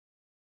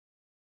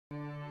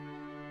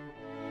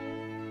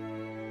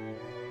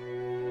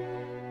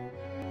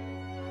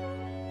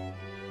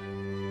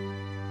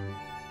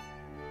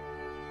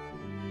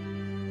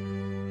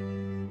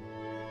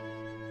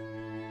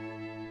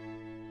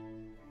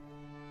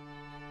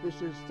This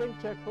is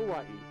ThinkTech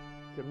Hawaii,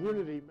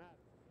 Community Matters.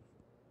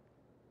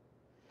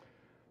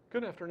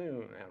 Good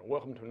afternoon, and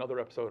welcome to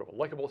another episode of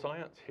Likable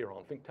Science here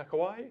on ThinkTech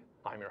Hawaii.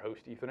 I'm your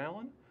host, Ethan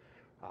Allen.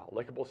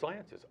 Likable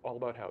Science is all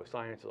about how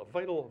science is a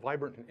vital,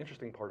 vibrant, and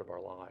interesting part of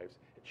our lives.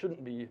 It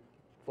shouldn't be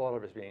thought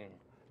of as being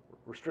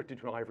restricted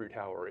to an ivory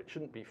tower. It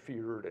shouldn't be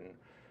feared and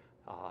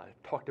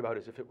talked about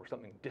as if it were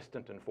something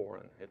distant and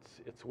foreign.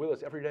 It's with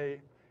us every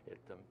day. It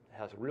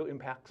has real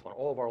impacts on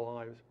all of our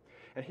lives.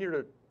 And here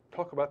to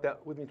talk about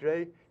that with me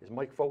today is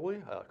Mike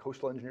Foley,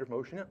 coastal engineer from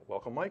Oceanit.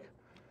 Welcome, Mike.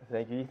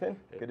 Thank you, Ethan.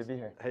 Good to be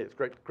here. Hey, it's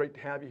great to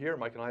have you here.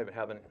 Mike and I have been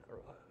having an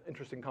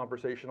interesting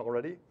conversation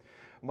already.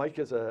 Mike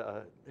is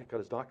got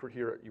his doctorate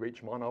here at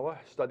UH Manoa,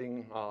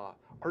 studying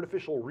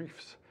artificial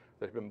reefs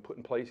that have been put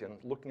in place and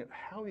looking at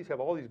how these have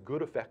all these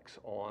good effects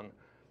on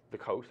the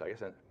coast, I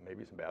guess, and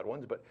maybe some bad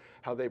ones, but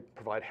how they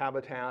provide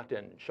habitat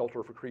and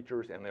shelter for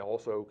creatures, and they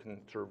also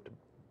can serve to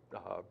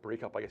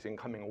break up, I guess,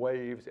 incoming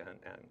waves and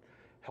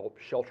help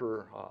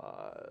shelter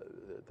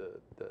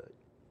the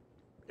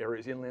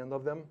areas inland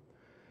of them.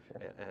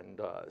 Sure. And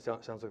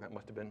sounds like that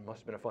must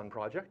have been a fun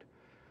project.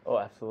 Oh,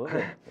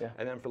 absolutely. Yeah.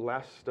 And then for the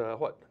last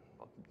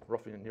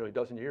roughly nearly a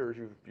dozen years,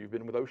 you've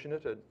been with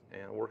Oceanit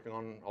and working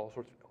on all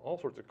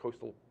sorts of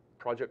coastal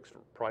projects for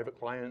private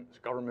clients,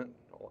 government,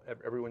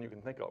 everyone you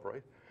can think of,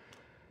 right?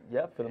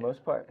 Yeah, for the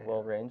most part, a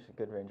good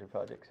range of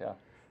projects. Yeah.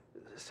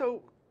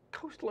 So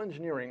coastal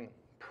engineering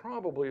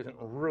probably isn't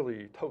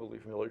really totally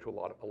familiar to a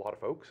lot of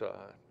folks.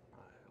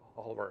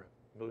 All of our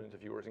millions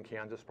of viewers in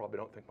Kansas probably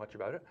don't think much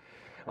about it.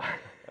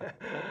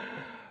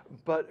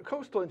 But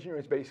coastal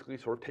engineering is basically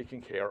sort of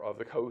taking care of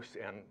the coast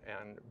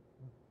and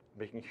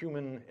making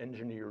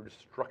human-engineered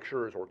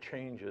structures or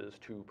changes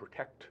to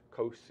protect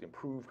coasts,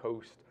 improve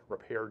coasts,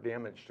 repair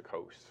damage to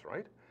coasts,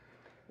 right?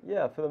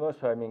 Yeah, for the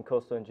most part, I mean,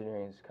 coastal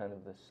engineering is kind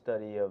of the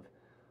study of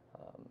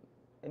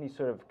any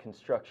sort of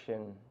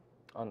construction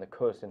on the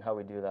coast and how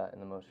we do that in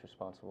the most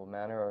responsible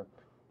manner, or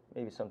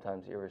maybe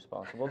sometimes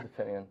irresponsible,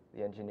 depending on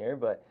the engineer.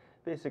 But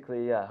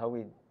basically, yeah, how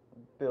we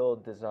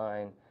build,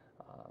 design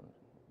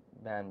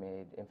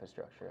man-made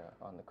infrastructure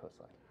on the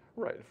coastline.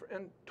 Right,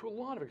 and to a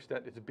lot of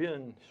extent, it's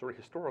been sort of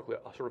historically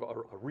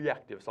a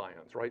reactive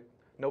science, right?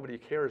 Nobody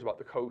cares about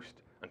the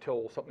coast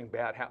until something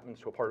bad happens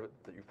to a part of it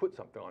that you put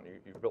something on.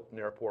 You've built an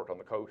airport on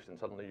the coast and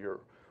suddenly your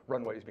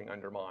runway is being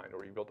undermined,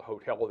 or you built a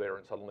hotel there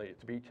and suddenly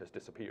its beach has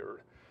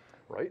disappeared,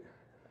 right?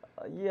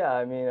 Yeah,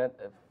 I mean,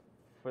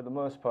 for the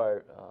most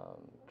part,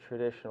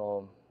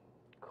 traditional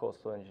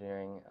coastal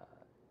engineering,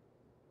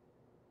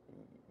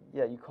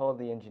 yeah, you call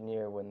the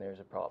engineer when there's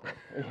a problem,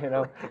 you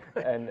know,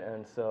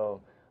 and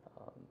so,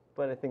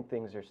 but I think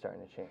things are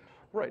starting to change.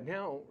 Right,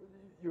 now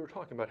you were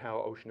talking about how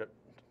Oceanit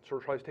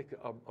sort of tries to take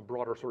a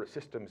broader sort of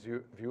systems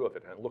view of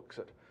it, and looks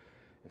at,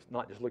 it's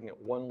not just looking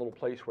at one little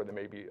place where there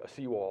may be a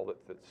seawall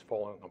that's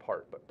falling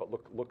apart, but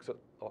looks at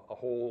a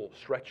whole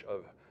stretch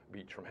of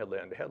beach from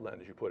headland to headland,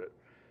 as you put it,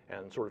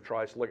 and sort of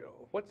tries to look at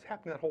what's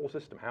happening in that whole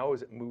system, how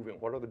is it moving,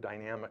 what are the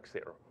dynamics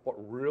there, what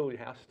really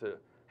has to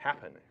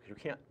happen. You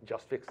can't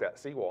just fix that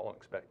seawall and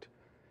expect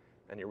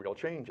any real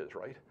changes,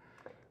 right?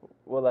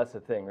 Well, that's the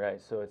thing, right?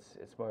 So it's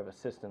more of a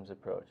systems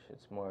approach.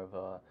 It's more of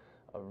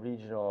a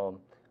regional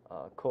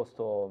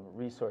coastal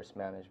resource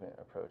management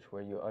approach,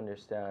 where you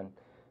understand,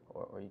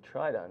 or you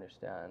try to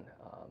understand,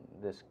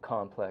 this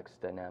complex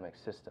dynamic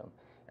system.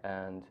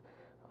 And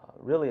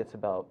really it's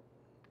about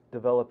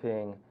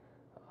developing,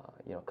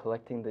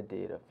 collecting the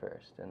data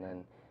first, and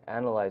then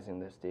analyzing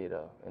this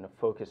data in a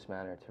focused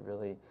manner to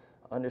really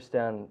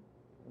understand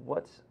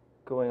what's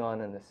going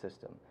on in the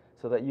system,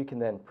 so that you can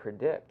then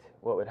predict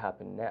what would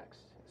happen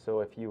next. So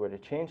if you were to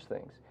change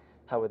things,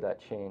 how would that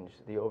change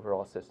the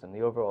overall system,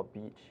 the overall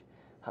beach?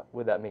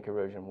 Would that make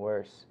erosion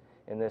worse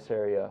in this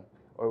area,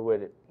 or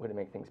would it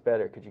make things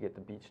better? Could you get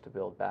the beach to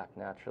build back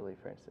naturally,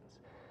 for instance?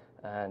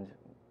 And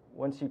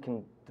once you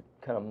can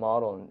kind of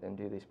model and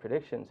do these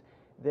predictions,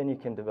 then you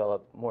can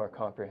develop more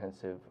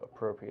comprehensive,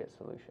 appropriate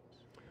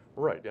solutions.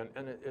 Right,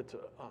 and it's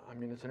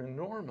an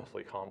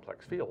enormously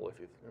complex field,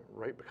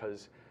 right?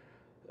 Because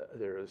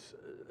there's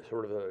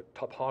sort of the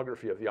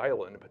topography of the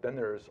island, but then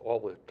there's all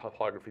the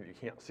topography that you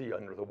can't see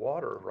under the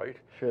water, right?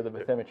 Sure, the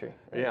bathymetry.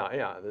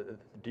 Yeah, the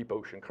deep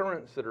ocean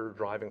currents that are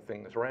driving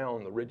things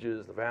around, the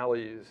ridges, the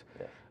valleys.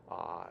 Yes.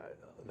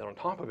 Then on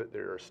top of it,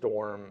 there are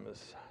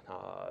storms,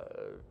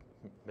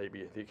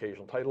 maybe the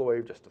occasional tidal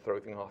wave just to throw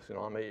things off,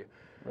 tsunami.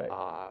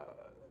 Right.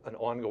 An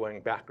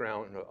ongoing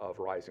background of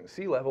rising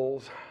sea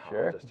levels,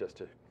 sure. Just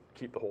to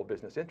keep the whole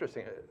business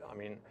interesting. I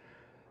mean,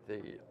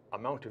 the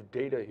amount of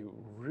data you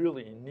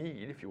really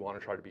need if you want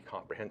to try to be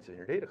comprehensive in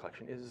your data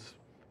collection is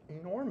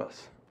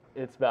enormous.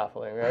 It's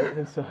baffling, right?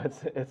 And so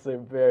it's a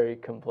very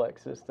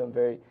complex system.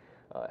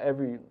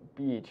 Every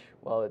beach,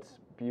 while it's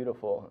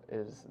beautiful,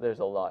 there's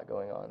a lot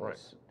going on. Right.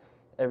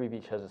 Every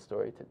beach has a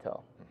story to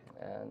tell,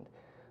 and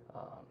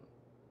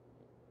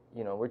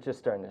we're just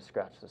starting to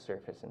scratch the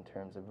surface in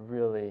terms of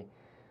really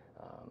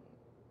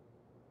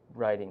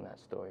writing that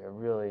story, or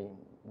really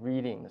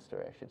reading the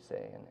story, I should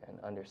say, and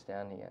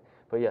understanding it.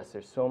 But yes,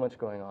 there's so much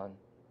going on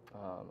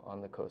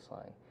the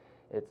coastline,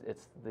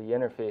 It's the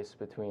interface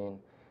between,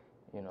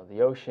 you know,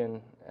 the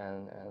ocean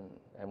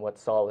and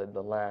what's solid,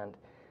 the land,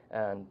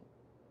 and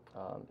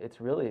it's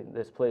really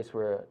this place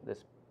where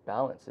this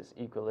balance, this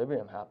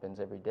equilibrium happens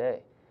every day.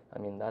 I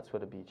mean, that's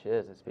what a beach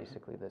is. It's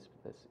basically this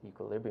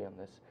equilibrium,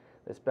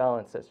 this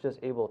balance that's just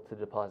able to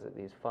deposit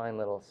these fine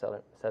little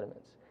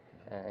sediments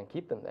and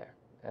keep them there.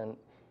 And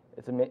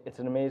it's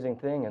an amazing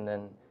thing. And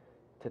then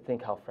to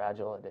think how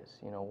fragile it is.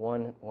 You know,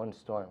 one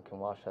storm can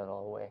wash that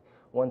all away.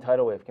 One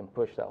tidal wave can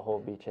push that whole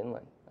beach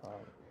inland.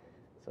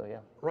 So yeah.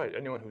 Right.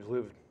 Anyone who's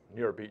lived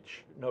near a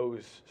beach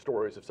knows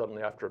stories of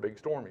suddenly after a big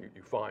storm,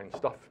 you find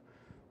stuff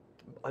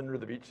under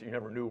the beach that you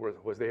never knew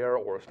was there,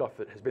 or stuff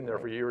that has been there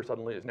for years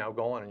suddenly is now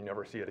gone and you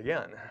never see it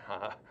again.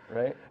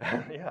 Right.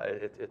 Yeah,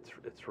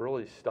 it's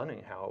really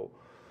stunning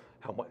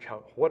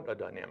what a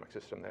dynamic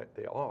system that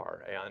they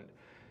are. And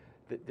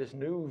this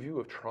new view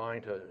of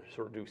trying to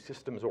sort of do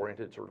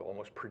systems-oriented, sort of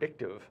almost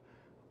predictive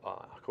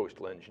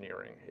coastal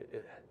engineering,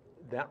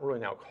 that really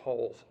now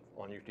calls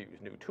on you to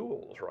use new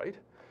tools, right?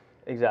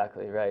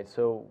 Exactly, right.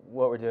 So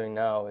what we're doing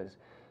now is,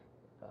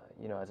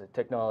 you know, as a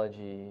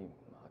technology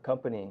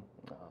company,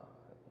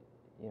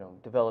 you know,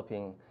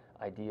 developing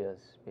ideas,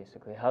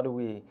 basically. How do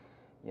we,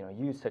 you know,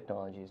 use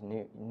technologies,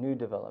 new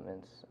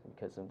developments,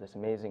 because of this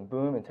amazing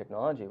boom in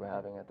technology we're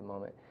having at the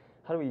moment?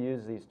 How do we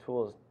use these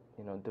tools,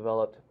 you know,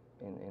 developed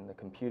in the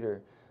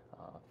computer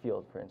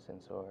field, for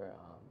instance, or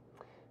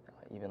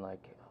even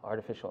like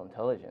artificial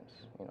intelligence?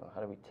 You know,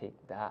 how do we take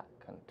that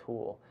kind of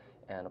tool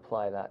and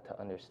apply that to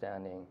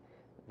understanding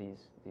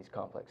these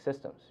complex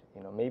systems?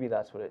 You know, maybe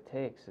that's what it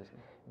takes, is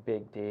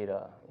big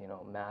data, you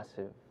know,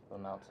 massive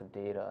amounts of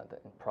data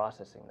and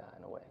processing that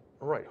in a way.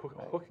 Right,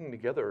 hooking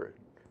together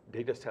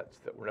data sets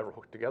that were never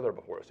hooked together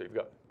before. So you've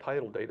got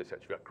tidal data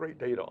sets, you've got great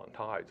data on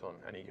tides on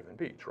any given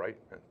beach, right?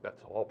 And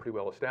that's all pretty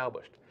well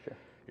established. Sure.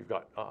 You've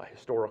got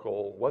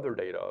historical weather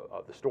data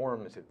of the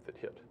storms that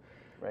hit.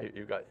 Right.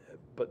 You've got,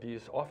 but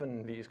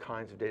often these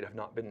kinds of data have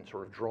not been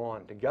sort of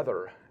drawn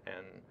together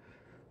and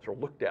sort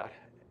of looked at.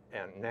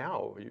 And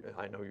now,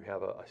 I know you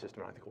have a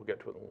system, and I think we'll get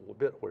to it in a little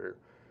bit, where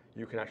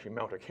you can actually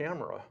mount a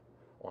camera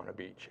on a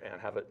beach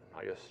and have it,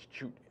 I guess,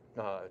 shoot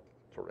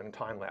sort of in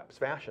time-lapse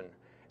fashion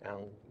and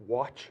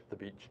watch the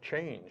beach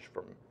change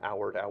from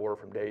hour to hour,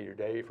 from day to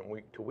day, from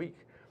week to week.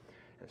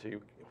 And so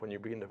when you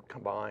begin to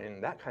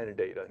combine that kind of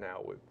data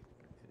now with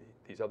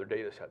these other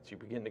data sets, you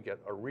begin to get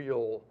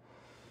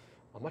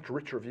a much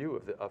richer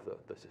view of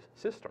the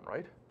system,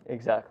 right?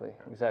 Exactly,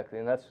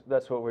 and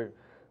that's what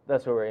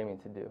we're aiming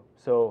to do.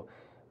 So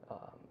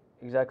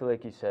exactly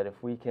like you said,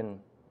 if we can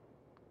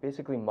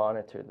basically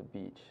monitor the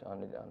beach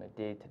on a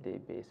day-to-day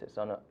basis,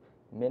 on a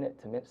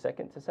minute-to-minute,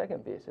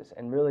 second-to-second basis,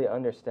 and really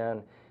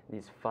understand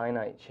these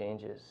finite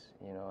changes,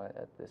 you know,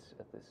 at this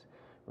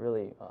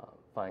really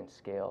fine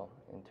scale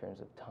in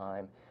terms of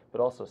time, but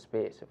also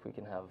space. If we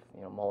can have,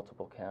 you know,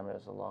 multiple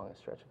cameras along a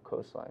stretch of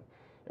coastline,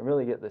 and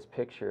really get this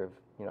picture of,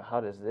 you know, how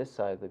does this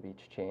side of the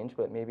beach change,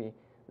 but maybe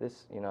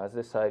this, you know, as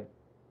this side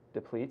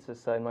depletes, this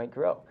side might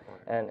grow,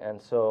 right.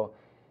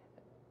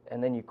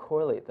 And then you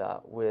correlate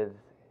that with,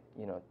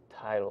 you know,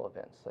 tidal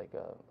events like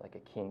a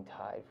king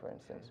tide, for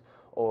instance,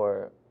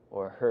 or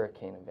a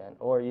hurricane event,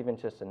 or even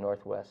just a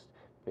northwest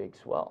big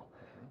swell,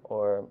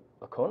 or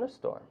a Kona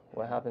storm.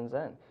 What happens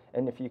then?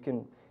 And if you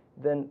can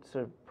then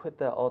sort of put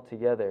that all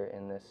together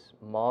in this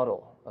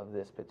model of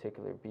this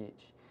particular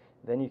beach,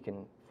 then you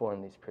can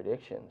form these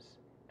predictions,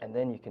 and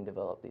then you can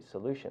develop these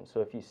solutions.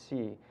 So if you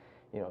see,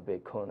 you know, a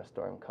big Kona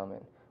storm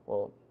coming,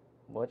 well,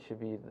 what should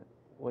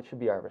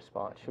be our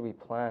response? Should we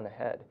plan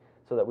ahead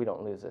so that we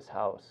don't lose this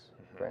house,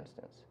 for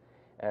instance?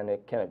 And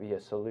can it be a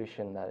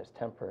solution that is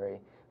temporary,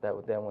 that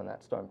then when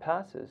that storm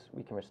passes,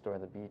 we can restore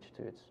the beach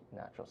to its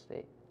natural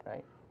state,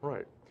 right?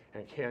 Right.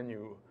 And can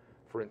you,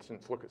 for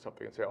instance, look at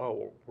something and say, oh,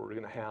 well, we're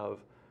going to have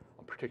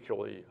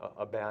particularly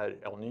a bad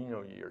El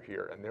Nino year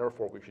here, and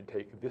therefore we should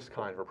take this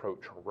kind of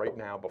approach right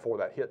now before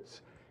that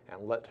hits,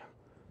 and let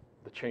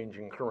the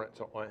changing currents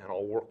and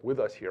all work with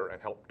us here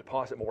and help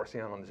deposit more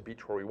sand on this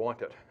beach where we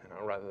want it, you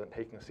know, rather than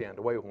taking sand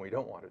away when we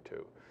don't want it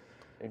to.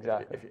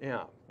 Exactly.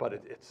 Yeah, but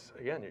it's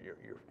again,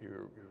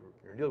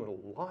 you're dealing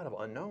with a lot of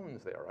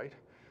unknowns there, right?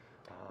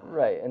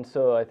 Right, and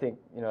so I think,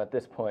 you know, at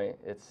this point,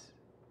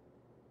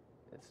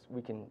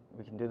 we can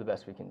do the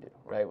best we can do,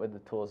 right, with the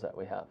tools that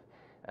we have,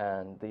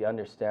 and the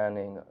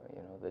understanding,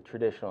 you know, the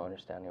traditional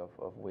understanding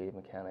of wave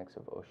mechanics,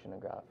 of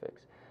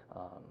oceanographics,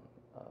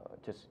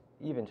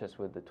 just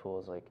with the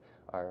tools like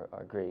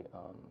our great,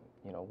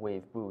 you know,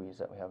 wave buoys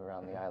that we have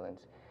around the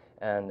islands,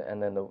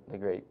 and then the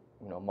great,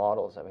 you know,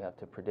 models that we have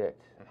to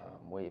predict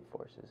wave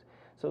forces.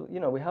 So, you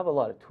know, we have a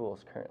lot of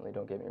tools currently,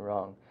 don't get me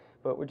wrong,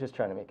 but we're just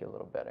trying to make it a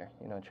little better,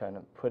 you know, trying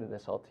to put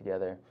this all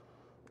together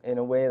in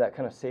a way that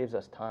kind of saves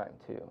us time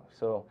too.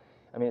 So,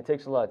 I mean, it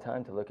takes a lot of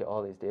time to look at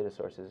all these data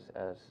sources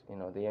as, you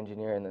know, the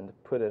engineer, and then to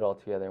put it all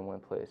together in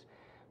one place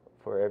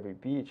for every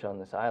beach on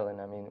this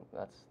island. I mean,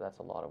 that's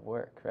a lot of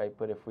work, right?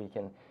 But if we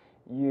can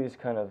use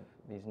kind of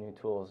these new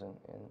tools and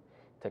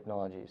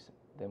technologies,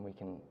 then we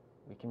can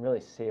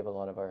really save a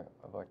lot of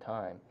our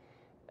time,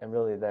 and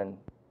really then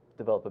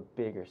develop a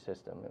bigger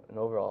system, an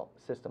overall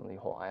system, the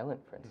whole island,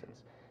 for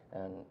instance,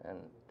 and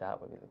that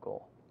would be the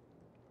goal.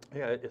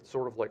 Yeah, it's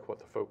sort of like what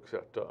the folks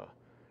at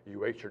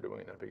UH are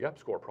doing in a big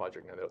EPSCoR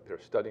project now. They're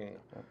studying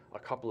a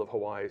couple of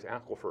Hawaii's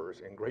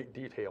aquifers in great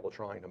detail,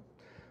 trying to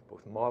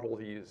both model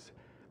these,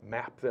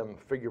 map them,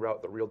 figure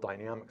out the real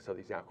dynamics of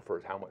these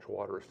aquifers, how much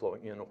water is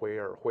flowing in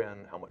where,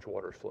 when, how much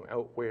water is flowing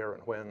out where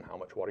and when, how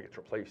much water gets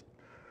replaced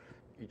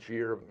each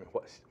year,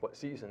 what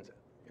seasons,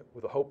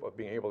 with the hope of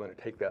being able to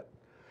take that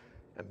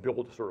and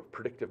build a sort of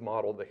predictive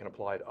model they can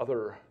apply to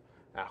other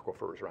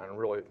aquifers around, and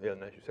really,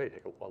 then, as you say,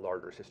 take a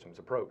larger systems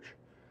approach.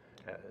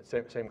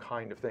 Same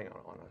kind of thing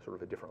on a sort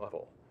of a different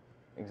level.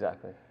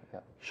 Exactly. Yeah.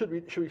 Should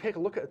we take a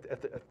look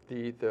at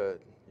the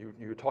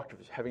you talked of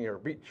having your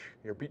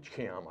beach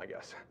cam, I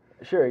guess.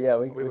 Sure. Yeah,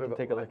 we can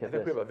take a look at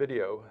this. I think we have a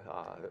video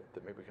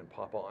that maybe we can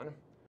pop on.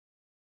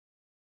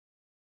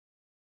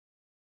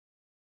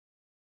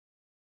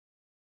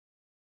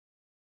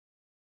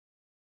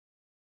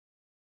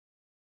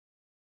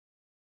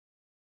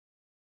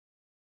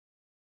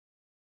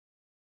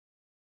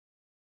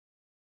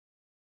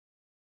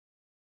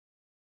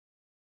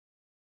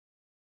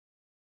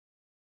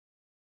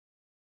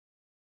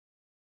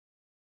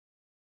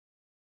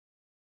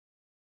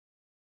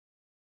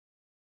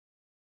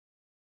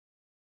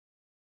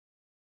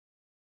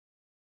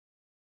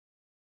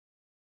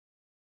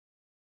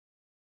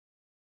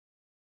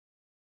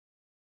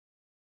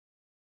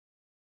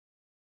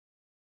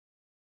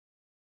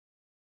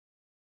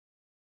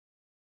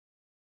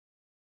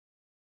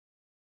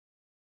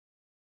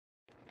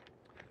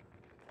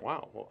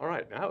 Wow. Well, all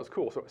right. Now that was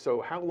cool. So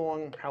how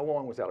long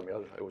was that? I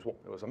mean,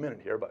 it was a minute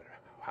here, but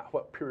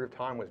what period of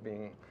time was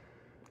being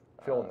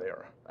filmed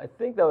there? I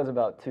think that was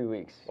about 2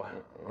 weeks. Wow.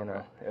 You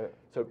know.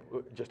 So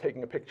just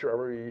taking a picture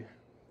every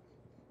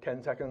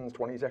 10 seconds,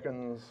 20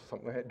 seconds,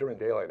 something like that, during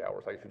daylight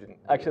hours. Like if you didn't.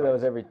 Actually, that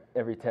was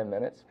every 10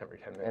 minutes. Every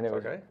 10 minutes. And it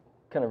was okay.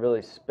 kind of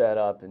really sped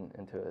up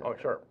into a. Oh,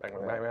 sure. Bang,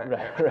 bang, bang,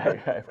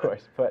 bang. Right, of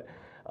course. But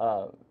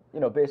you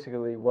know,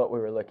 basically, what we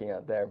were looking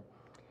at there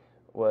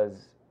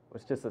was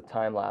just a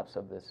time lapse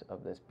of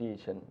this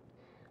beach, and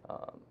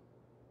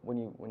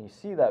when you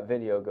see that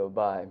video go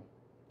by,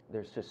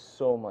 there's just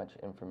so much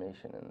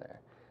information in there,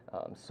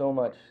 so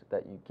much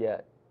that you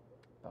get.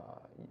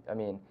 I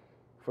mean,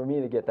 for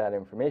me to get that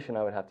information,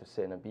 I would have to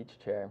sit in a beach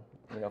chair,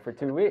 you know, for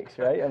 2 weeks,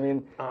 right? I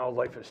mean, oh,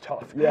 life is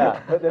tough. Yeah,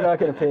 but they're not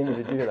going to pay me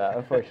to do that,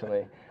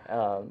 unfortunately.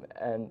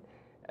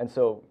 And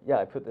so yeah,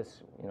 I put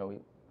this, you know,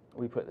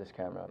 we put this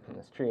camera up in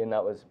this tree, and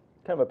that was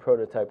kind of a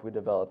prototype we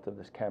developed of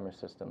this camera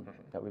system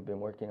that we've been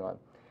working on.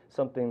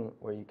 Something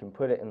where you can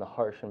put it in the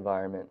harsh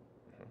environment,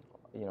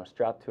 you know,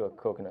 strapped to a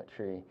coconut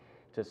tree,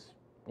 just,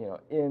 you know,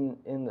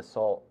 in the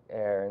salt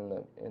air,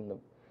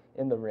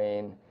 in the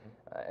rain,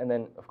 and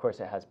then of course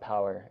it has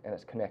power and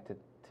it's connected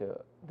to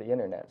the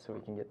internet, so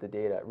we can get the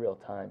data at real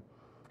time.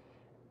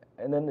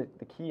 And then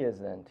the key is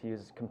then to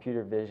use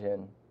computer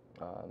vision,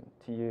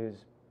 to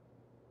use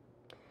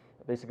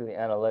basically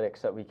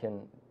analytics that we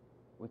can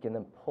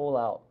then pull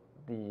out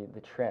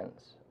the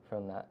trends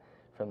from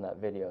that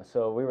video.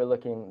 So we were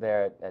looking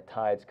there at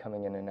tides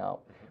coming in and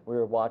out. We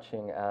were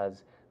watching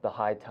as the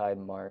high tide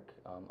mark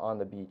on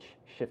the beach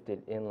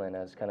shifted inland,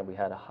 as kind of we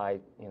had a high,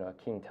 you know, a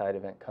king tide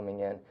event coming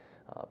in,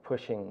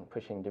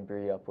 pushing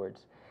debris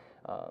upwards.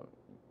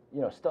 You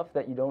know, stuff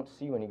that you don't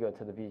see when you go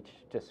to the beach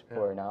just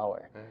for an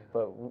hour.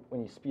 But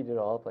when you speed it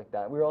all up like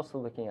that, we were also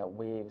looking at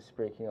waves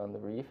breaking on the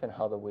reef and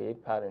how the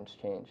wave patterns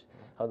changed,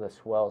 how the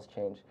swells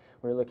changed.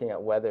 We were looking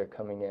at weather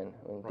coming in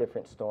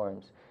different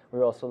storms. We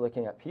were also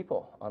looking at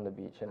people on the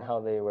beach and how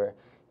they were,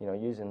 you know,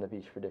 using the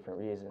beach for different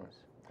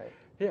reasons. Right.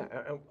 Yeah,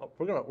 and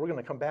we're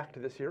gonna come back to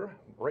this here.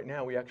 Right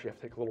now, we actually have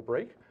to take a little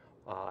break.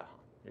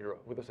 You're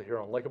with us here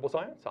on Likable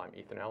Science. I'm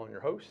Ethan Allen, your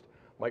host.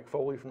 Mike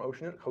Foley from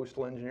Oceanit,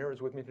 coastal engineer, is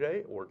with me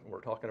today.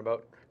 We're talking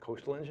about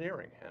coastal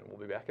engineering, and we'll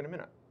be back in a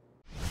minute.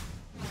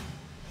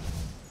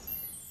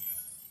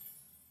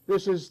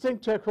 This is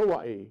ThinkTech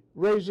Hawaii,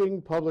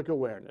 raising public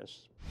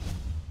awareness.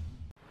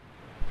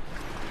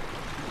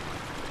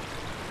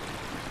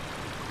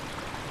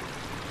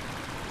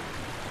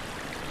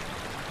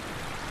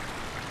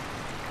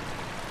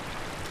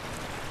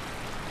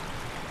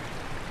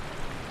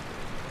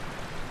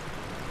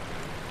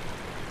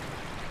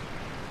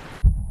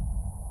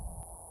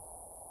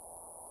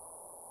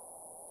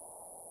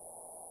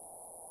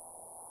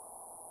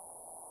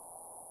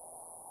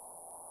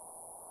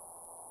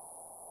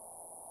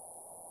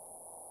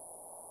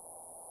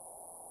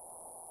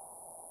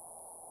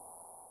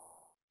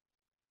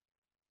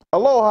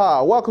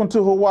 Aloha, welcome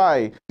to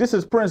Hawaii. This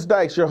is Prince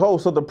Dykes, your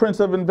host of the Prince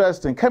of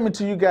Investing, coming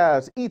to you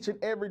guys each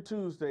and every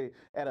Tuesday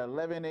at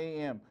 11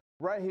 a.m.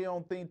 right here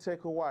on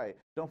ThinkTech Hawaii.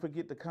 Don't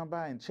forget to come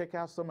by and check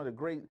out some of the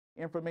great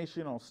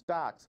information on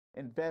stocks,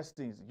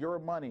 investing, your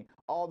money,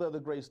 all the other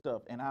great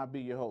stuff, and I'll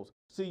be your host.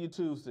 See you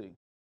Tuesday.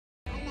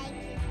 They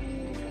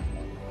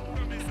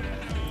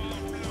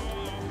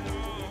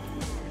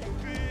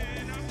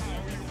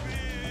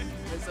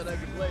said I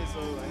could play, so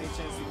any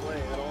chance to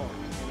play at all.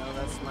 You know,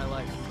 that's my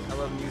life. I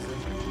love music.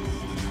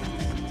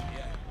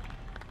 Yeah,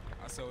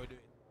 that's how we do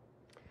it.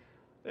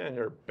 And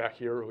you're back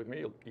here with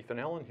me, Ethan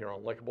Allen, here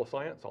on Likable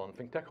Science on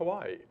ThinkTech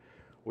Hawaii.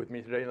 With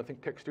me today in the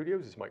ThinkTech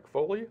studios is Mike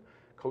Foley,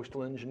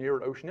 coastal engineer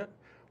at Oceanit.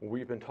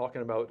 We've been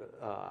talking about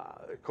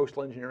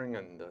coastal engineering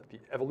and the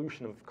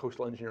evolution of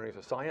coastal engineering as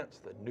a science,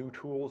 the new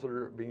tools that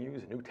are being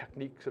used, the new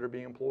techniques that are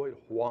being employed,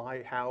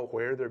 why, how,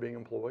 where they're being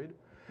employed.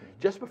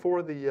 Just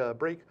before the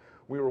break,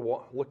 we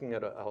were looking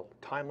at a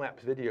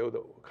time-lapse video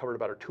that covered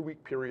about a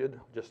 2-week period,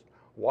 just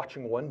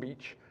watching one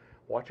beach,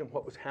 watching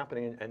what was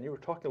happening, and you were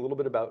talking a little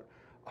bit about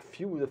a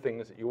few of the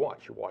things that you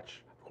watch. You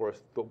watch, of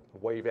course, the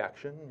wave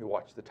action, you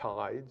watch the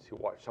tides, you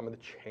watch some of the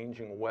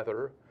changing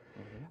weather.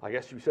 I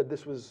guess you said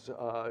this was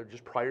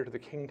just prior to the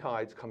king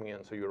tides coming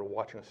in, so you were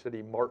watching a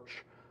steady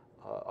march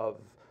of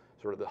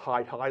sort of the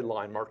high tide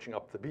line marching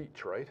up the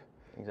beach, right?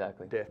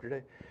 Exactly. Day after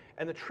day.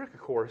 And the trick, of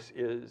course,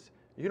 is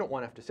you don't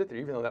want to have to sit there,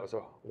 even though that was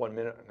a 1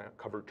 minute and that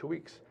covered 2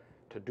 weeks.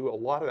 To do a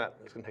lot of that,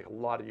 it's going to take a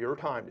lot of your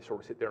time to sort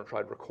of sit there and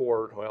try to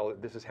record, well,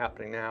 this is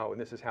happening now and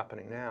this is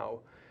happening now.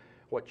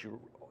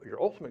 Your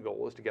ultimate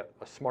goal is to get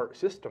a smart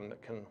system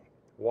that can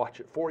watch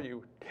it for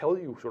you, tell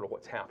you sort of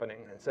what's happening,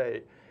 and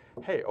say,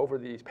 hey, over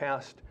these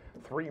past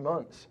 3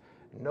 months,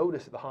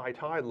 notice that the high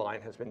tide line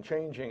has been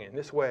changing in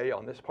this way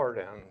on this part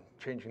and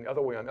changing the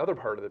other way on the other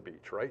part of the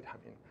beach, right? I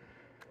mean,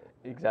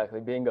 exactly,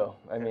 bingo.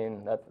 I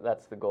mean,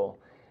 that's the goal.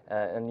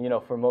 And you know,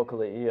 for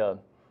Mokuleia,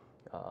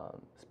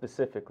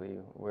 specifically,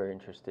 we're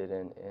interested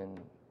in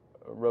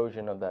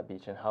erosion of that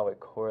beach and how it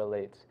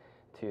correlates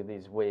to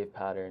these wave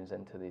patterns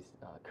and to these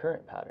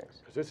current patterns.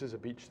 because this is a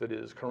beach that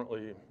is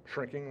currently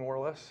shrinking more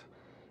or less.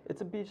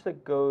 It's a beach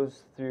that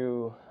goes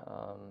through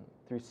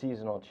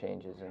seasonal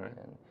changes,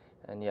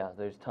 and yeah,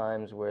 there's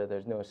times where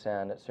there's no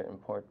sand at certain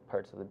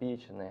parts of the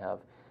beach, and they have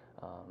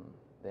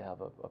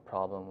a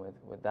problem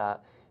with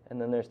that. And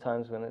then there's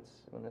times when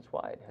it's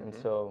wide, and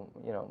so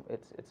you know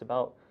it's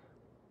about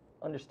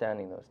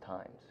understanding those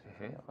times,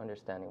 you know,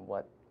 understanding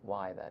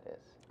why that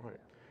is. Right,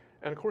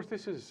 and of course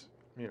this is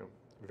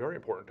very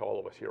important to all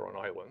of us here on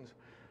islands.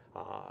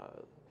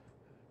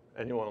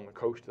 Anyone on the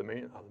coast, the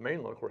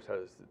mainland, of course,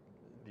 has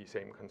these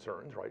same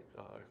concerns, right?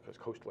 Because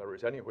coastal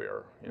areas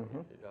anywhere,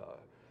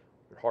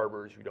 your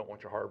harbors, you don't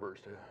want your harbors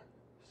to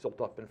silt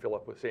up and fill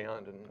up with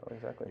sand,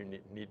 and you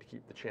need to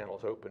keep the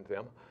channels open to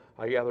them.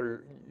 I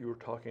gather you were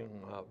talking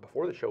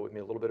before the show with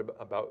me a little bit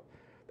about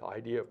the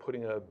idea of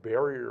putting a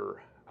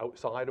barrier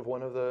outside of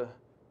one of the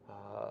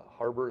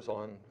harbors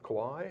on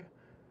Kauai.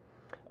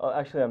 Oh,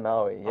 actually on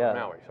Maui, yeah. On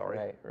Maui,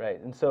 sorry. Right.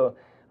 And so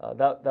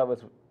that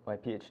was my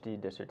PhD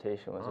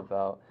dissertation was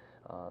about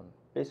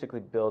basically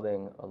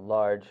building a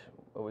large,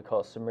 what we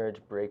call submerged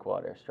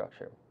breakwater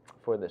structure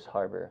for this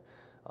harbor,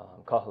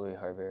 Kahului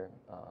Harbor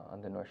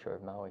on the north shore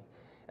of Maui.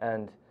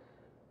 And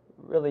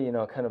really,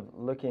 kind of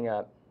looking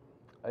at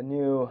a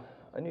new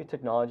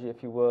technology,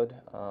 if you would,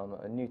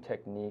 a new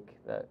technique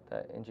that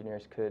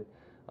engineers could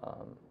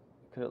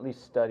at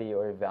least study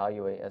or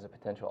evaluate as a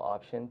potential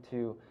option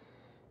to,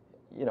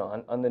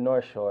 on the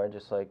North Shore,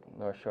 just like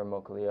North Shore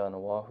Mokuleia on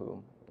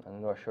Oahu, on the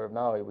North Shore of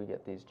Maui, we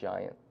get these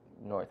giant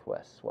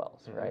northwest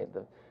swells, right?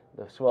 The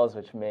swells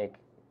which make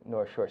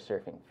North Shore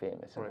surfing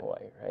famous in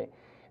Hawaii, right?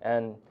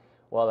 And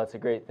while that's a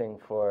great thing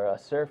for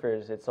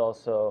surfers, it's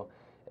also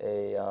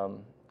a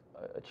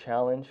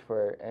challenge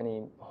for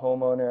any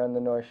homeowner on the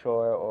North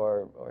Shore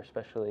or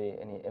especially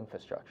any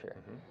infrastructure.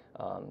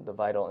 The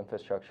vital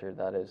infrastructure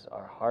that is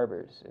our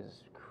harbors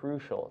is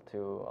crucial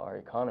to our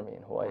economy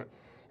in Hawaii.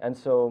 And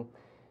so,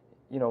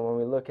 when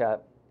we look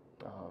at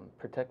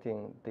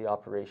protecting the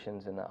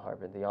operations in that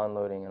harbor, the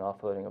onloading and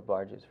offloading of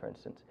barges, for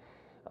instance,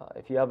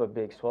 if you have a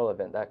big swell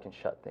event, that can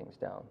shut things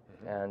down.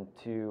 And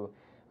to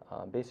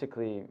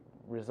basically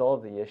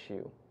resolve the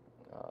issue,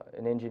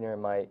 an engineer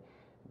might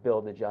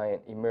build a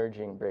giant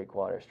emerging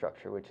breakwater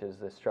structure, which is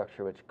the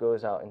structure which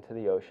goes out into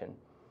the ocean.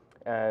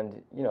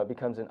 And, it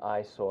becomes an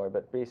eyesore,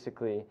 but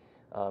basically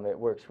it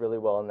works really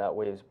well, and that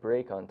waves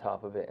break on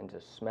top of it and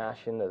just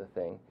smash into the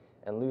thing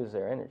and lose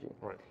their energy.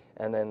 Right.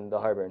 And then the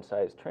harbor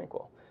inside is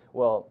tranquil.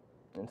 Well,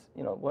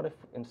 what if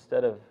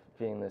instead of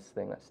being this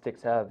thing that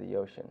sticks out of the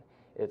ocean,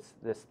 it's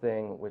this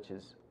thing which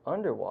is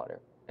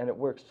underwater, and it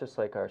works just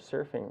like our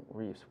surfing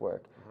reefs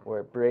work, where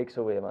it breaks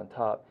a wave on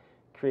top,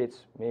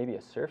 creates maybe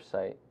a surf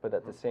site, but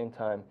at the same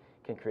time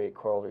can create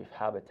coral reef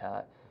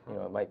habitat.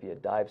 It might be a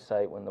dive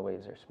site when the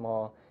waves are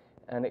small,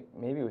 and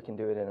maybe we can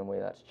do it in a way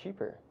that's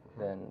cheaper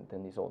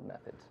than these old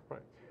methods.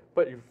 Right,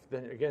 but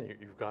then again,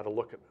 you've got to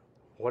look at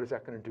what is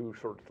that going to do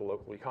sort of to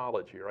local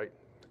ecology, right?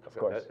 Of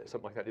course.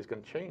 Something like that is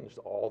going to change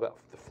all that,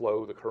 the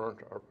flow, the current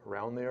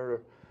around there,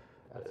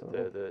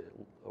 the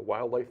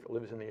wildlife that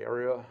lives in the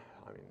area.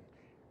 I mean,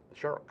 the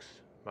sharks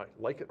might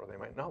like it or they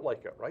might not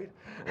like it, right?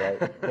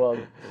 Right. Well,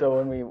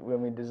 so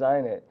when we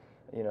design it,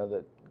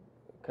 the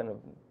kind of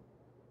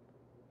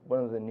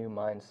one of the new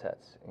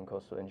mindsets in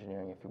coastal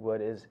engineering, if you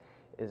would, is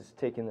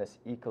taking this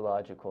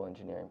ecological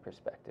engineering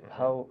perspective.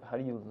 How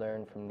do you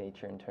learn from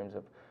nature in terms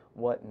of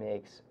what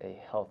makes a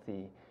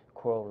healthy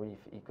coral reef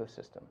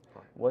ecosystem?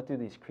 Right. What do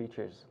these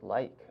creatures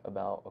like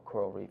about a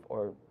coral reef,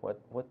 or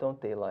what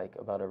don't they like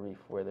about a reef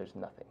where there's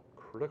nothing?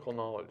 critical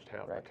knowledge to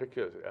have, Right.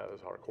 particularly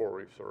as our coral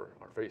reefs are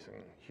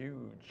facing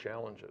huge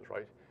challenges,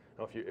 right?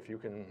 Now, if you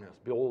can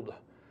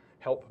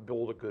help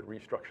build a good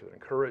reef structure that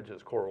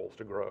encourages corals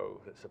to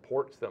grow, that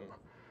supports them.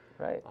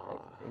 Right,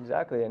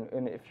 exactly.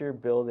 And if you're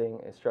building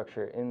a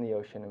structure in the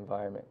ocean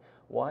environment,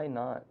 why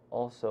not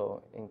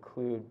also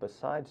include,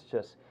 besides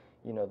just,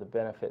 the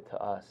benefit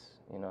to us,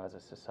 as a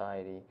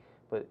society,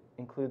 but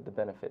include the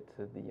benefit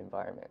to the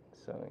environment.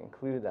 So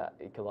include that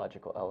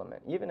ecological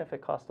element, even if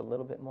it costs a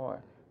little bit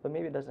more, but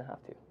maybe it doesn't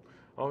have to.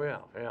 Oh yeah,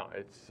 yeah.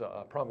 It's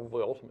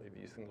probably ultimately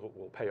these things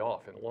will pay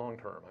off in the long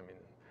term. I mean,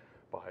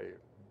 by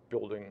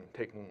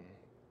taking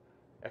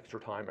extra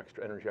time,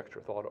 extra energy,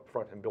 extra thought up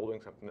front and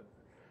building something that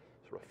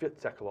sort of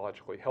fits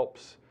ecologically,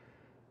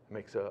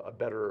 makes a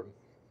better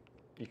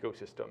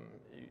ecosystem.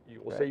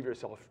 You will save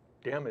yourself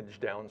damage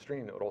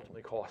downstream that would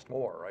ultimately cost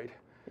more, right?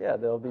 Yeah,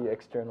 there'll be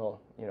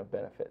external,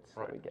 benefits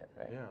Right. that we get,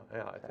 right? Yeah,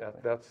 yeah.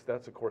 Exactly.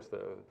 That's of course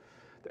the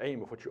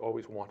aim of what you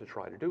always want to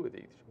try to do with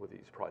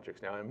these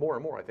projects now, and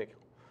more, I think.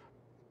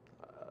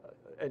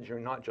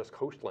 Engineering, not just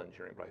coastal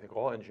engineering, but I think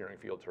all engineering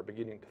fields are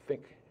beginning to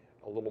think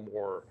a little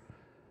more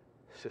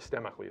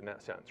systemically in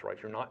that sense, right?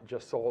 You're not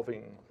just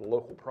solving the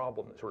local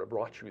problem that sort of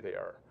brought you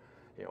there.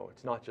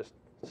 It's not just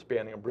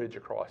spanning a bridge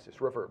across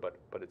this river,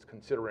 but it's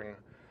considering,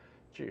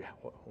 gee,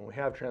 when we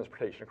have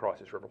transportation across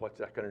this river, what's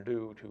that going to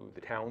do to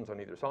the towns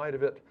on either side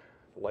of it,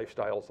 the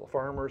lifestyles of the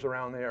farmers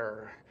around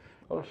there?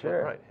 Oh,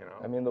 sure. Right.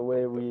 I mean, the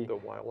way the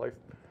wildlife.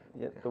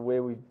 Yeah, the way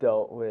we've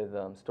dealt with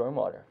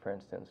stormwater, for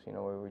instance,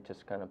 where we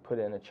just kind of put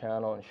in a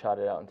channel and shot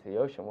it out into the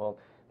ocean. Well,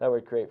 that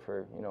worked great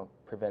for,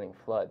 preventing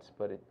floods,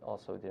 but it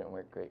also didn't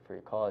work great for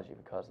ecology.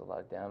 It caused a lot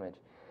of damage.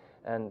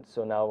 And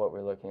so now what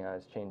we're looking at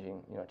is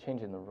changing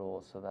the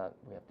rules so that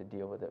we have to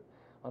deal with it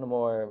on a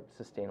more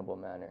sustainable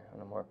manner,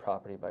 on a more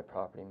property by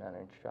property manner,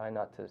 and try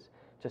not to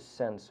just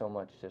send so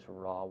much just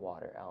raw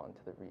water out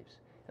into the reefs.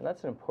 And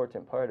that's an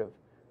important part of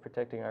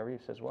protecting our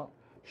reefs as well.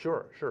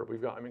 Sure.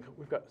 We've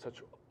got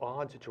such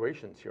odd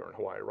situations here in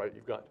Hawaii, right?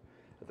 You've got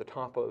at the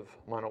top of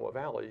Manoa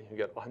Valley, you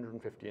get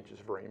 150 inches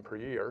of rain per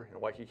year. In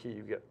Waikiki,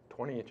 you get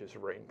 20 inches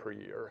of rain per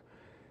year,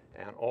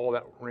 and all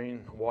that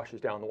rain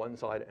washes down the one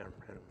side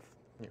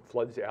and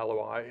floods the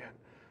aloi,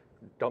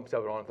 dumps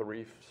out onto the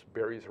reefs,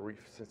 buries the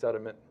reefs in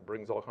sediment,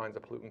 brings all kinds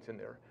of pollutants in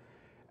there.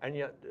 And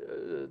yet,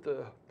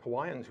 the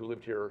Hawaiians who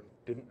lived here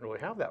didn't really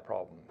have that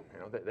problem.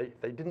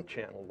 They didn't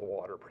channel the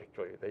water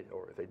particularly.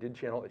 Or if they did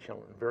channel, they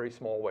channeled in very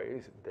small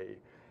ways. They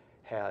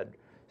had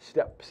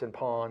steps and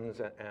ponds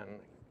and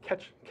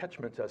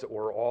catchments, as it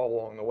were, all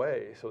along the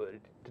way, so that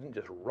it didn't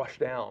just rush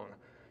down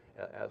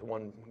as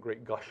one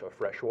great gush of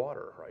fresh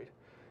water, right?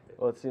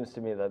 Well, it seems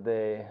to me that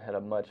they had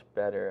a much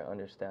better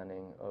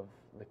understanding of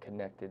the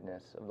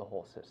connectedness of the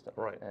whole system.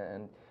 Right.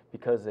 And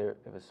because it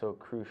was so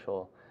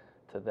crucial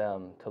to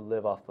them to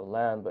live off the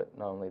land, but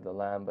not only the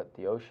land, but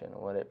the ocean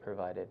and what it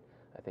provided,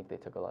 I think they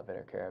took a lot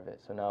better care of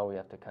it. So now we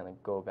have to kind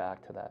of go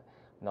back to that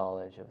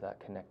knowledge of that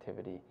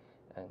connectivity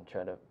and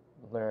try to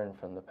learn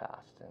from the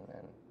past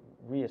and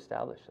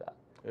reestablish that.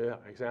 Yeah,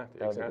 exactly.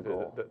 That would be the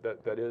goal.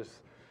 That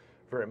is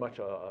very much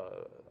a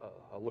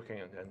looking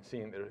and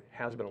seeing that there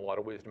has been a lot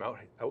of wisdom out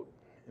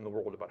in the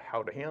world about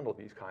how to handle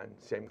these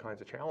same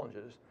kinds of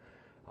challenges.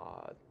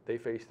 They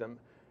faced them,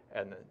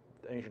 and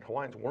the ancient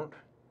Hawaiians weren't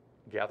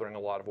gathering a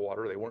lot of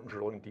water. They weren't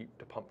drilling deep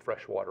to pump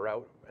fresh water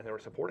out, and they were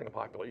supporting a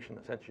population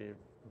essentially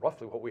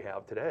roughly what we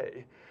have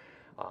today.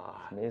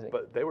 Amazing.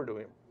 But they were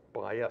doing it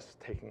by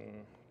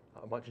taking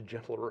a much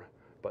gentler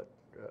but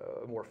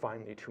more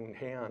finely tuned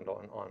hand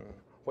on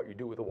what you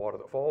do with the water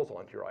that falls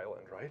onto your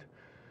island, right?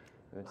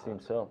 It would seem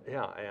so.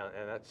 Yeah,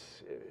 and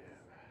that's,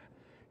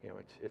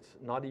 it's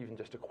not even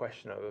just a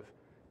question of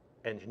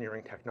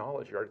engineering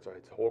technology, right?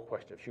 It's a whole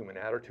question of human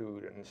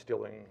attitude and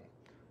instilling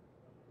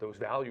those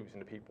values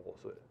into people,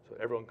 so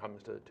everyone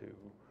comes to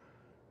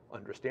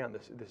understand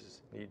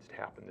this needs to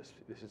happen.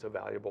 This is a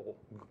valuable,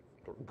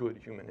 good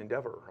human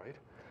endeavor, right?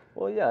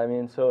 Well, yeah, I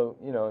mean, so,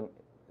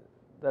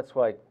 that's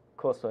why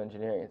coastal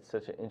engineering is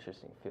such an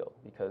interesting field,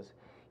 because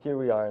here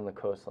we are in the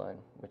coastline,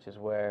 which is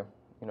where,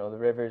 the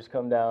rivers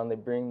come down, they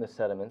bring the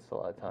sediments a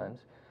lot of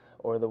times,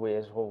 or the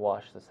waves will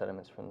wash the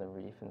sediments from the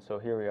reef. And so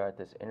here we are at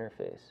this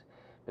interface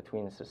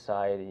between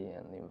society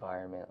and the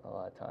environment a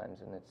lot of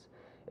times, and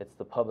it's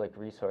the public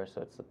resource,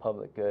 so it's the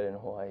public good in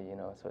Hawaii,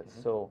 so it's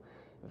so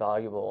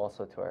valuable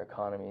also to our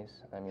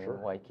economies. I mean, Sure.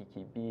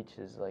 Waikiki Beach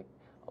is like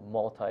a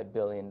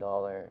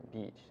multi-billion-dollar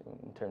beach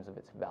in terms of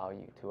its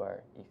value to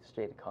our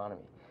state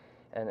economy.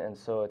 And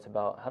so it's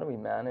about how do we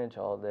manage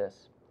all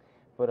this,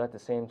 but at the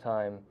same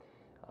time,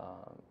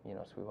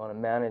 so we want to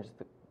manage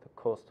the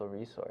coastal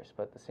resource,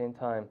 but at the same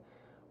time,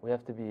 we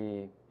have to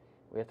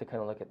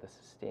kind of look at the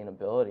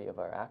sustainability of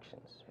our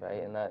actions,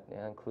 right? And that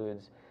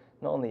includes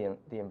not only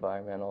the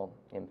environmental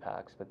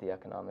impacts, but the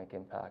economic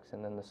impacts,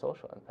 and then the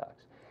social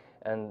impacts.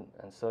 And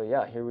so,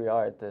 yeah, here we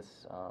are at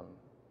this,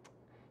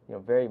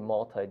 very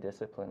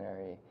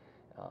multidisciplinary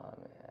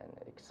and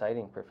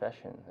exciting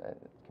profession that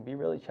can be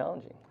really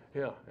challenging.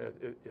 Yeah,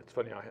 it's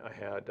funny. I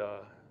had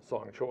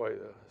Song Choi,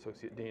 the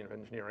Associate Dean of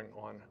Engineering,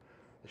 on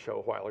the show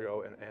a while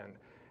ago, and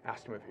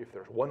asked him if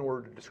there's one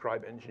word to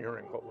describe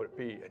engineering, what would it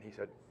be? And he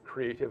said,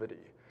 creativity.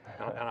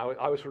 And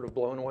I was sort of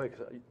blown away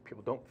because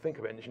people don't think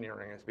of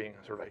engineering as being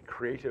sort of a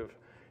creative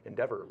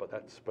endeavor, but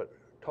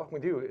talking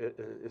with you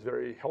is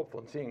very helpful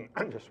in seeing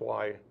just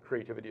why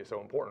creativity is so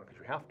important, because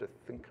you have to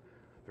think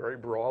very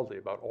broadly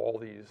about all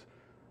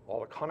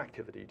the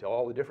connectivity to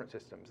all the different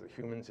systems, the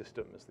human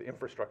systems, the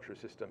infrastructure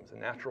systems, the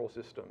natural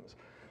systems,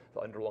 the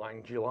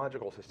underlying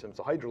geological systems,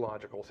 the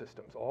hydrological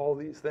systems, all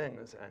these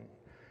things. And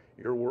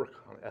your work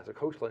as a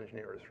coastal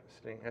engineer is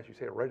sitting, as you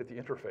say, right at the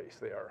interface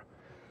there.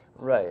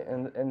 Right,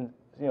 and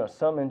you know,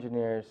 some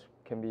engineers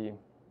can be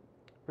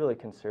really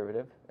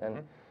conservative,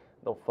 and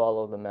they'll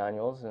follow the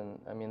manuals, and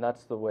I mean,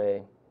 that's the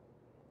way,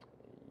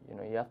 you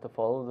know, you have to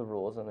follow the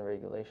rules and the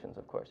regulations,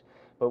 of course.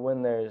 But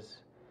when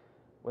there's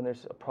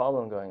a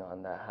problem going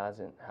on that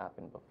hasn't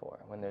happened before,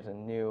 when there's a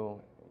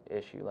new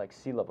issue like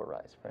sea level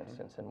rise, for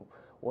instance, and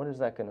what is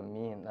that going to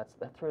mean?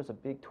 That throws a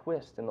big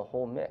twist in the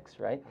whole mix,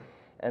 right?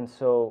 And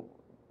so,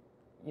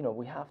 you know,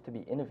 we have to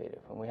be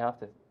innovative, and we have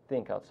to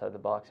think outside the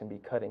box and be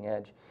cutting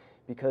edge,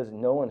 because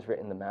no one's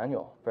written the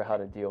manual for how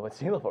to deal with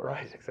sea level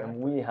rise. Right, exactly.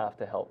 And we have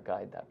to help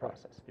guide that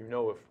process. You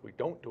know, if we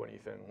don't do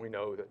anything, we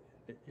know that,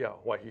 yeah,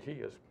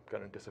 Waiheke is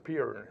going to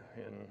disappear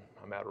in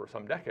a matter of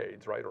some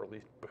decades, right? Or at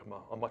least become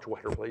a much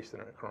wetter place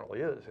than it currently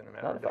is in a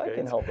matter of decades. Not if I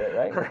can help it,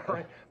 right?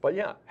 Right. But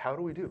yeah, how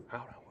do we do?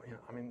 You know,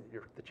 I mean,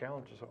 the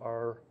challenges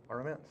are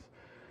immense.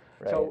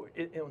 Right. So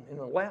in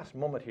the last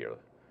moment here,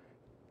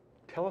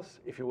 tell us,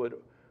 if you would,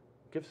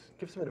 give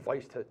some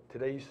advice to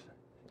today's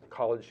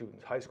college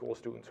students, high school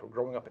students who are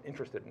growing up and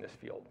interested in this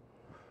field.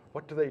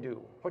 What do they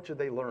do? What should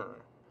they learn?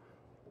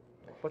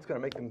 What's going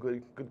to make them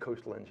good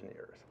coastal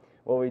engineers?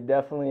 Well, we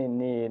definitely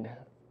need,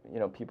 you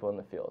know, people in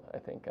the field. I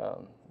think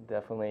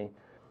definitely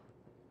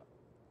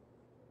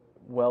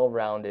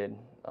well-rounded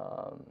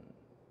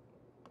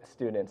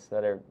students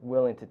that are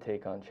willing to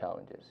take on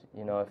challenges.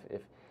 You know,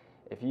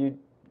 if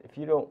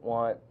you don't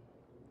want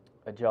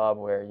a job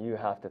where you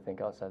have to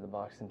think outside the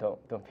box, then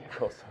don't be a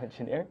coastal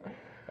engineer.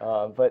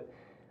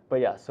 But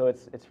yeah, so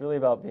it's really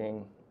about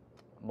being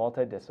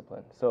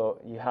multidisciplined.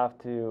 So you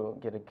have to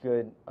get a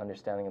good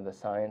understanding of the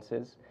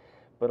sciences,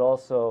 but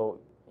also,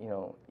 you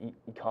know,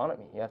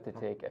 economy. You have to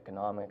take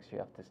economics. You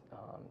have to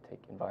take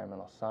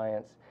environmental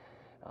science,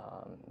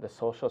 the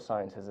social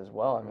sciences as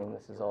well. I mean,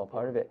 this is all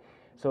part of it.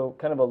 So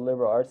kind of a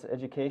liberal arts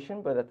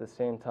education, but at the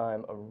same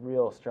time, a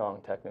real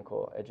strong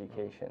technical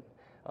education.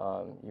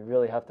 You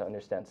really have to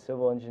understand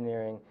civil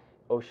engineering,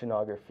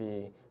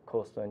 oceanography,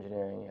 coastal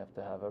engineering. You have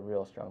to have a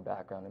real strong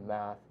background in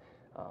math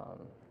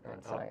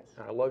and science.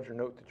 And I loved your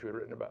note that you had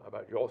written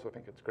about you also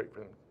think it's great for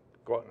them to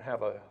go out and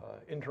have a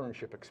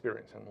internship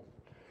experience and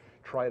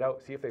try it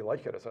out, see if they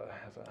like it as a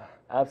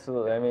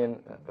Absolutely. I mean,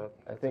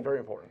 I think very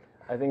important.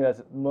 I think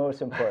that's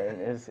most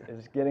important is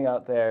getting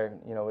out there,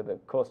 you know, with a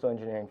coastal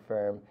engineering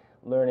firm,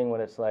 learning what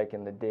it's like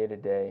in the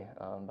day-to-day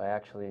by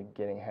actually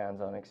getting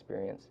hands-on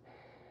experience,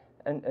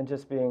 and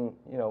just being,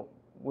 you know,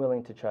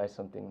 willing to try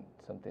something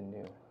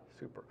new.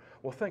 Super.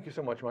 Well, thank you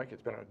so much, Mike.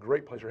 It's been a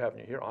great pleasure having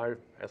you here.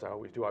 As I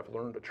always do, I've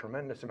learned a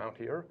tremendous amount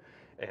here,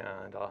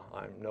 and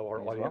I know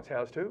our audience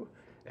has too.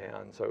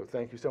 And so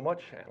thank you so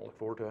much, and I look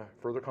forward to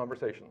further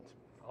conversations.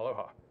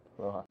 Aloha.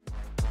 Aloha.